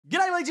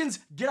G'day legends,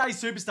 g'day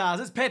superstars,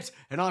 it's Peps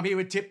and I'm here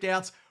with Tipped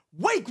Out's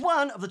week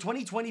 1 of the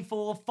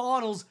 2024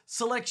 finals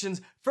selections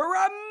for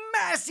a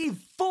massive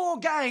 4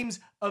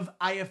 games of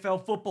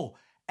AFL football.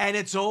 And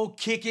it's all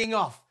kicking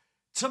off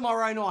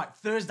tomorrow night,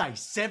 Thursday,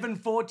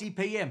 7:40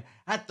 p.m.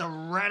 at the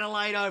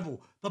Adelaide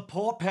Oval, the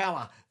Port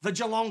Power, the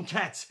Geelong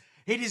Cats.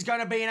 It is going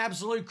to be an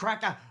absolute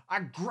cracker,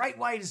 a great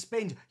way to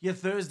spend your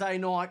Thursday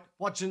night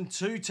watching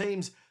 2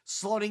 teams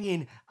slotting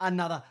in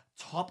another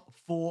top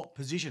 4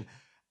 position.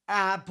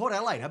 Port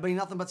Adelaide have been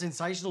nothing but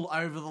sensational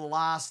over the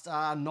last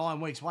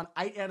 9 weeks. Won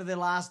 8 out of their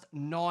last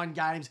 9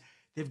 games.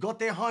 They've got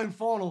their home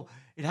final.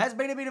 It has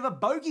been a bit of a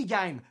bogey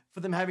game for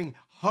them having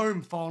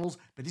home finals,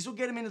 but this will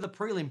get them into the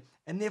prelim,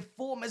 and their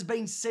form has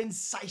been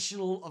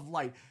sensational of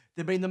late.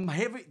 They've been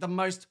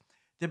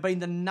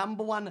the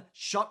number one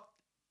shot.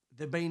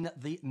 They've been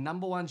the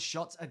number 1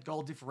 shots at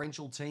goal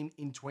differential team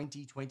in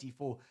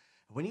 2024.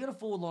 When you got a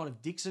forward line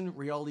of Dixon,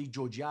 Rioli,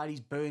 Georgiades,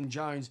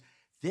 Burn-Jones,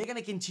 they're going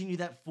to continue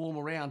that form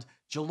around.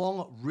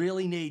 Geelong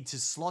really need to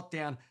slot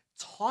down,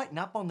 tighten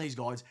up on these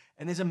guys,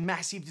 and there's a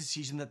massive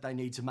decision that they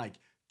need to make.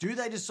 Do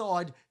they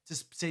decide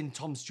to send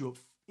Tom Stewart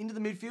into the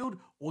midfield,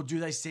 or do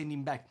they send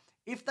him back?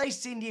 If they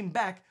send him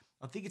back,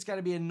 I think it's going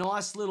to be a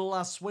nice little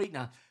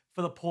sweetener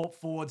for the Port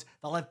forwards.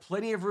 They'll have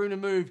plenty of room to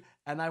move,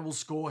 and they will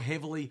score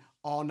heavily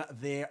on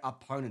their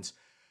opponents.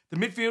 The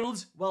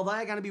midfielders, well,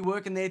 they're going to be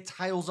working their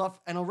tails off,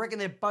 and I reckon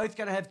they're both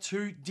going to have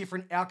 2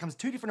 different outcomes,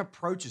 2 different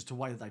approaches to the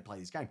way that they play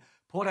this game.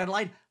 Port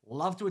Adelaide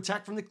love to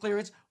attack from the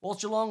clearance,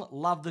 whilst Geelong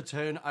love the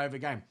turnover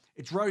game.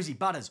 It's Rosie,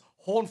 Butters,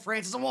 Horn,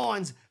 Francis and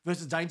Wines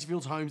versus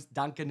Dangerfields, Holmes,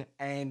 Duncan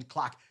and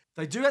Clark.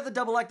 They do have the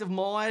double act of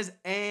Myers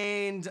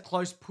and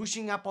Close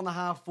pushing up on the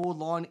half-forward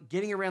line,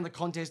 getting around the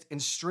contest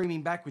and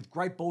streaming back with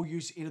great ball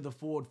use into the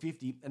forward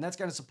 50, and that's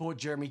going to support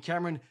Jeremy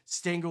Cameron,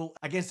 Stengel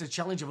against the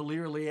challenge of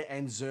Aliria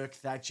and Zerk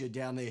Thatcher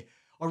down there.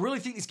 I really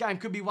think this game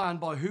could be won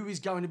by who is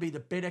going to be the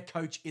better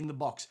coach in the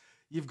box.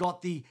 You've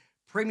got the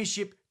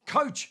premiership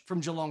coach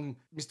from Geelong,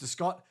 Mr.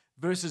 Scott,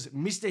 versus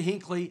Mr.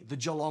 Hinkley, the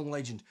Geelong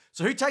legend.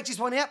 So who takes this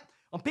one out?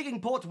 I'm picking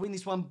Port to win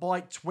this one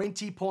by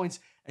 20 points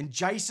and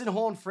Jason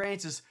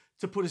Horne-Francis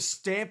to put a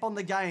stamp on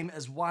the game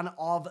as one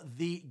of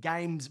the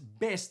game's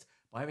best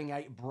by having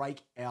a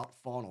breakout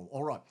final.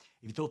 All right,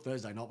 if you thought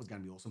Thursday night was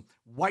going to be awesome,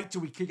 wait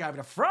till we kick over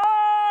to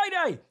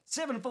Friday,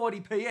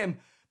 7:40 p.m.,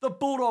 the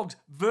Bulldogs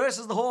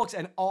versus the Hawks,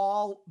 and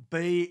I'll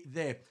be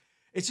there.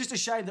 It's just a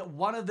shame that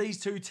one of these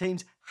 2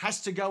 teams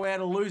has to go out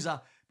a loser.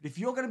 But if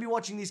you're going to be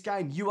watching this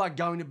game, you are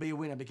going to be a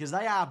winner because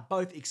they are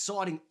both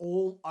exciting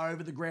all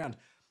over the ground.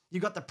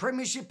 You've got the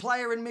premiership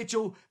player in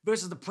Mitchell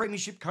versus the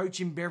premiership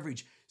coach in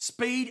Beveridge.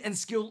 Speed and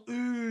skill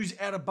ooze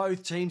out of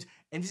both teams,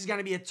 and this is going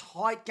to be a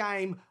tight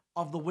game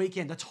of the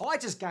weekend. The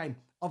tightest game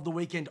of the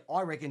weekend,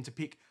 I reckon, to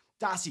pick.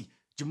 Darcy,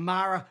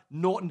 Jamara,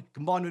 Norton,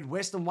 combined with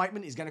Weston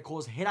Waitman is going to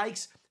cause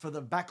headaches for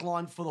the back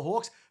line for the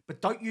Hawks. But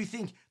don't you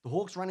think the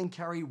Hawks running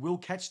carry will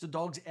catch the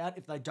Dogs out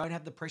if they don't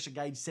have the pressure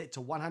gauge set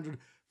to 100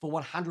 for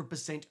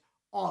 100%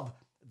 of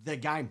the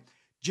game?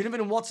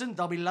 Ginnivan and Watson,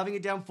 they'll be loving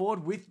it down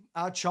forward with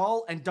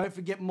Chol. And don't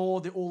forget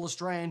Moore, the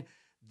All-Australian.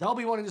 They'll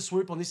be wanting to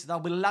swoop on this. They'll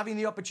be loving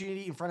the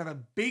opportunity in front of a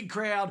big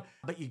crowd.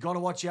 But you got to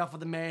watch out for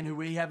the man who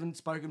we haven't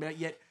spoken about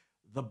yet,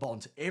 the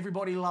Bont.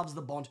 Everybody loves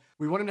the Bont.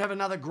 We want him to have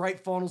another great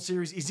final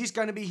series. Is this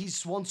going to be his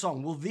swan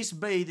song? Will this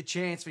be the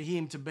chance for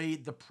him to be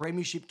the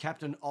premiership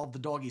captain of the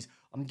Doggies?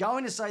 I'm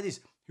going to say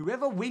this.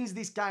 Whoever wins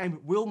this game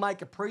will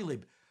make a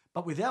pre-lib.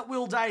 But without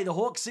Will Day, the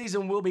Hawks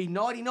season will be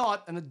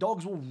nighty-night and the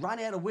Dogs will run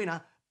out a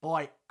winner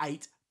by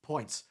 8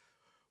 points.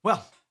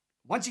 Well,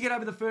 once you get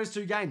over the first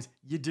 2 games,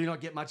 you do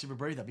not get much of a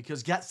breather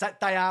because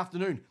Saturday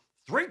afternoon,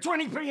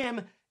 3:20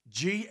 p.m,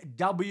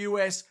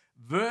 GWS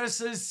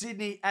versus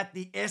Sydney at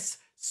the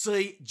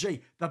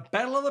SCG. The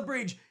Battle of the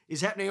Bridge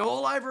is happening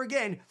all over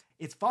again.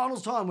 It's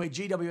finals time where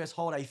GWS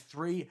hold a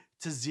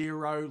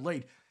 3-0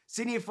 lead.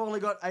 Sydney have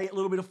finally got a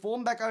little bit of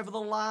form back over the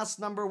last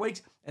number of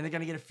weeks, and they're going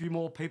to get a few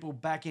more people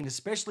back in,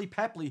 especially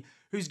Papley,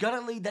 who's going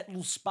to lead that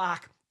little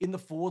spark in the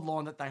forward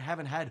line that they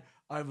haven't had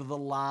over the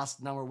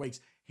last number of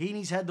weeks.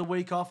 Heaney's had the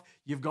week off.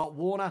 You've got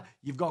Warner,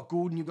 you've got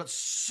Goulden, you've got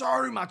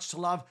so much to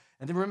love.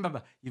 And then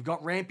remember, you've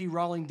got Rampy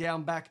rolling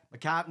down back,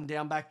 McCartan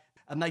down back,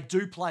 and they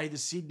do play the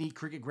Sydney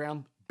cricket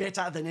ground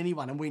better than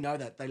anyone, and we know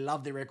that. They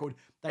love their record.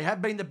 They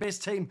have been the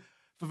best team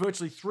for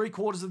virtually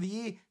 3/4 of the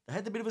year. They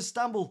had a bit of a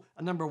stumble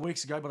a number of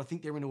weeks ago, but I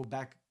think they're into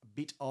a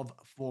bit of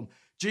form.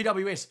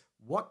 GWS,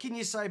 what can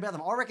you say about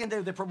them? I reckon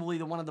they're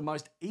probably one of the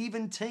most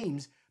even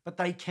teams, but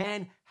they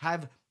can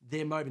have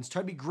their moments.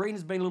 Toby Green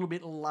has been a little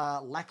bit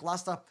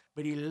lackluster,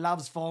 but he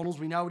loves finals.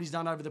 We know what he's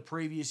done over the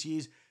previous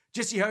years.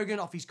 Jesse Hogan,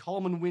 off his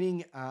Coleman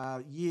winning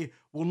year,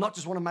 will not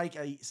just want to make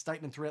a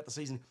statement throughout the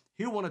season.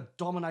 He'll want to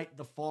dominate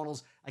the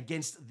finals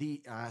against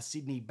the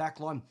Sydney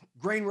backline.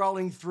 Green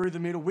rolling through the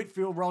middle,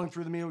 Whitfield rolling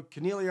through the middle,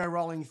 Cornelio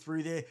rolling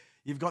through there.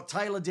 You've got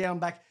Taylor down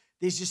back.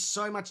 There's just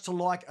so much to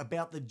like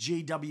about the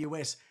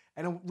GWS.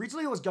 And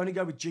originally I was going to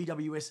go with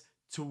GWS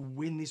to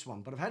win this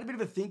one, but I've had a bit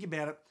of a think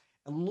about it.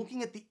 And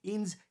looking at the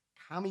ins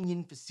coming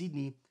in for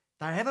Sydney,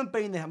 they haven't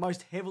been the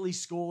most heavily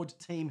scored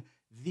team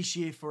this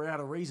year for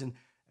out of reason.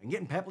 And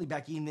getting Papley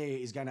back in there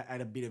is going to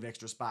add a bit of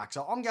extra spark.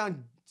 So I'm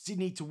going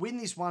Sydney to win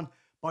this one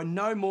by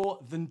no more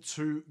than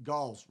 2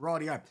 goals.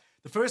 Rightio.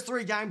 The first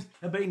 3 games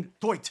have been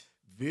tight.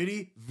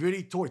 Very,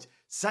 very tight.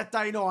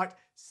 Saturday night,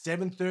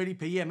 7:30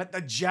 p.m. at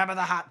the Jabba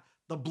the Hutt,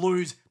 the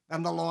Blues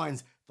and the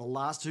Lions. The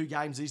last 2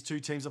 games these 2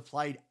 teams have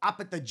played up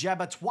at the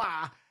Jabba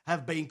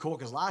have been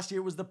corkers. Last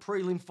year it was the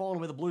prelim final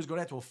where the Blues got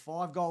out to a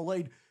 5-goal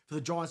lead for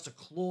the Giants to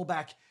claw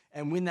back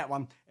and win that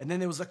one. And then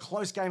there was a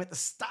close game at the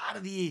start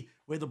of the year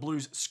where the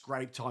Blues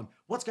scraped time.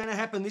 What's going to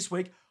happen this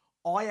week?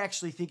 I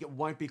actually think it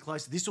won't be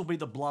close. This will be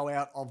the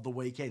blowout of the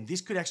weekend.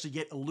 This could actually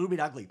get a little bit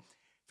ugly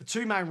for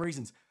 2 main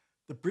reasons.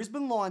 The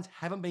Brisbane Lions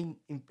haven't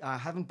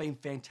been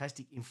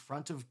fantastic in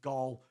front of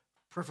goal,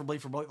 preferably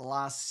for about the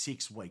last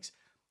 6 weeks.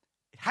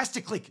 It has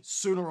to click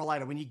sooner or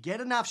later. When you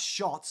get enough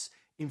shots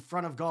in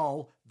front of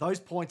goal, those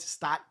points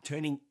start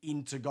turning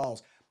into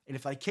goals. And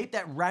if they keep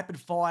that rapid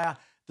fire,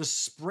 the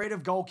spread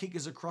of goal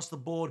kickers across the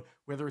board,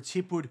 whether it's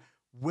Hipwood,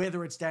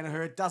 whether it's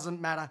Danaher, it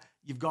doesn't matter.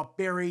 You've got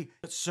Berry.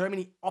 Got so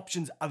many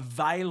options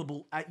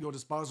available at your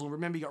disposal.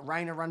 Remember, you got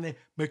Rayner running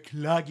there,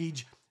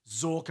 McCluggage,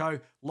 Zorko,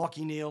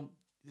 Lockie Neal.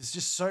 There's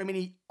just so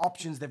many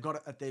options they've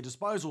got at their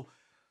disposal.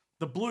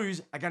 The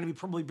Blues are going to be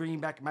probably bringing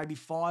back maybe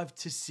 5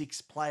 to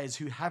 6 players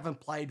who haven't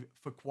played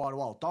for quite a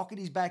while.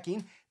 Doherty's back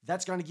in.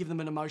 That's going to give them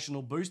an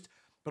emotional boost.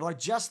 But I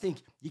just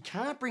think you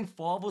can't bring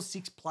 5 or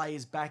 6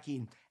 players back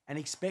in and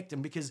expect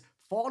them, because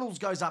finals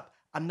goes up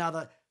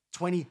another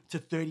 20 to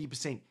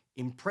 30%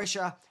 in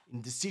pressure,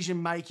 in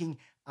decision-making,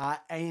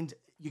 and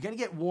you're going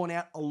to get worn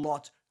out a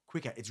lot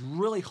quicker. It's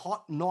really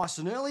hot, nice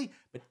and early,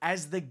 but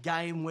as the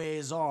game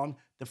wears on,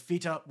 the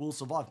fitter will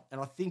survive.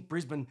 And I think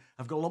Brisbane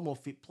have got a lot more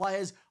fit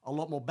players, a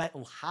lot more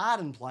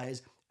battle-hardened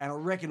players, and I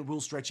reckon it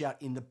will stretch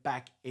out in the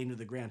back end of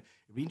the ground.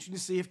 It'll be interesting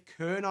to see if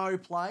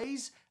Curnow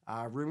plays.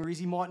 Rumour is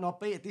he might not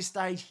be. At this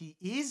stage, he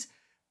is.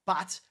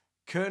 But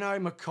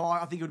Curnow, Mackay,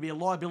 I think it would be a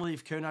liability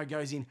if Curnow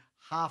goes in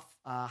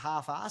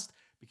half-assed,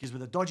 because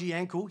with a dodgy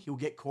ankle, he'll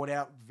get caught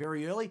out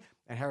very early,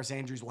 and Harris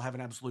Andrews will have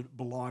an absolute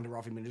blinder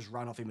off him and just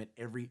run off him at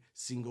every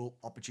single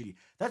opportunity.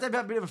 That's a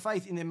bit of a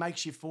faith in their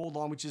makeshift forward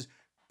line, which has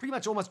pretty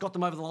much almost got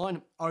them over the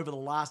line over the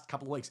last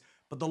couple of weeks.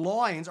 But the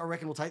Lions, I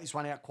reckon, will take this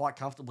one out quite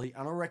comfortably,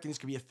 and I reckon this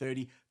could be a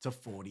 30 to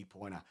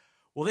 40-pointer.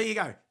 Well, there you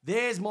go.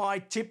 There's my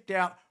tipped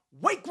out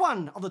week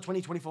 1 of the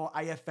 2024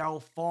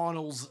 AFL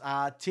Finals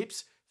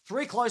tips.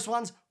 3 close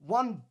ones,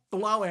 1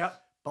 blowout.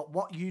 But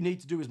what you need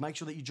to do is make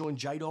sure that you join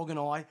J-Dog and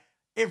I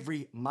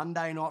every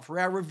Monday night for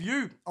our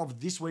review of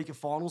this week of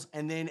finals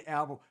and then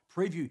our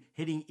preview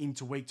heading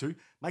into week 2.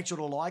 Make sure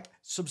to like,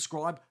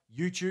 subscribe,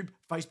 YouTube,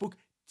 Facebook,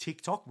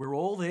 TikTok. We're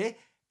all there.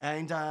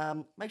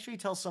 And make sure you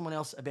tell someone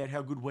else about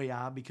how good we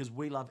are, because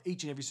we love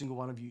each and every single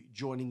one of you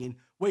joining in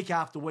week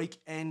after week.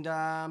 And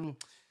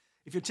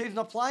if your team's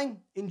not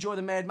playing, enjoy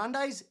the Mad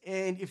Mondays.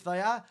 And if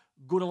they are,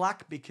 good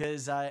luck,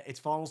 because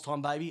it's finals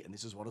time, baby, and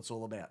this is what it's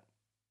all about.